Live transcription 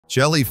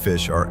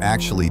Jellyfish are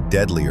actually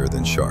deadlier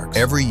than sharks.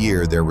 Every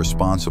year, they're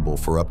responsible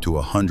for up to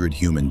 100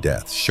 human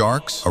deaths.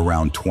 Sharks,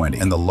 around 20.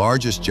 And the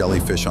largest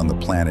jellyfish on the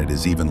planet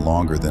is even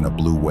longer than a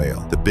blue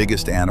whale. The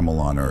biggest animal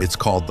on Earth. It's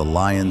called the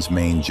lion's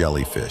mane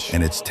jellyfish,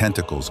 and its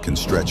tentacles can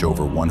stretch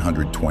over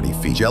 120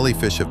 feet.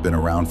 Jellyfish have been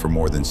around for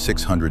more than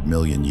 600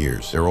 million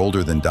years. They're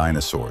older than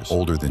dinosaurs,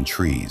 older than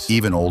trees,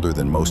 even older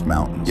than most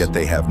mountains. Yet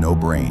they have no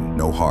brain,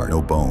 no heart,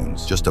 no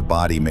bones, just a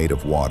body made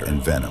of water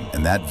and venom.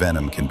 And that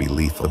venom can be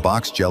lethal. The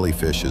box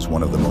jellyfish is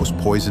one of the most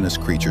poisonous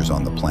creatures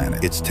on the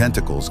planet. Its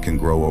tentacles can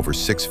grow over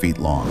 6 feet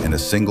long, and a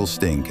single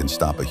sting can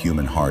stop a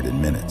human heart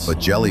in minutes. But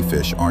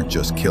jellyfish aren't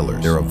just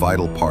killers. They're a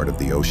vital part of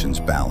the ocean's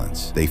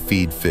balance. They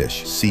feed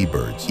fish,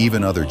 seabirds,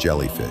 even other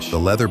jellyfish. The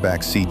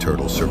leatherback sea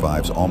turtle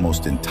survives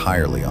almost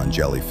entirely on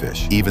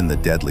jellyfish, even the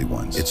deadly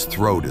ones. Its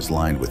throat is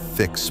lined with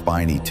thick,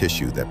 spiny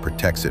tissue that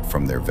protects it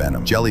from their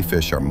venom.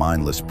 Jellyfish are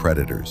mindless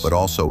predators, but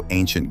also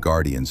ancient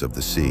guardians of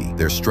the sea.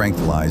 Their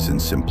strength lies in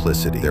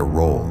simplicity, their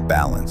role,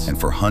 balance, and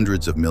for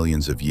hundreds of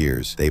millions of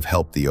years, they've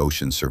helped the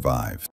ocean survive.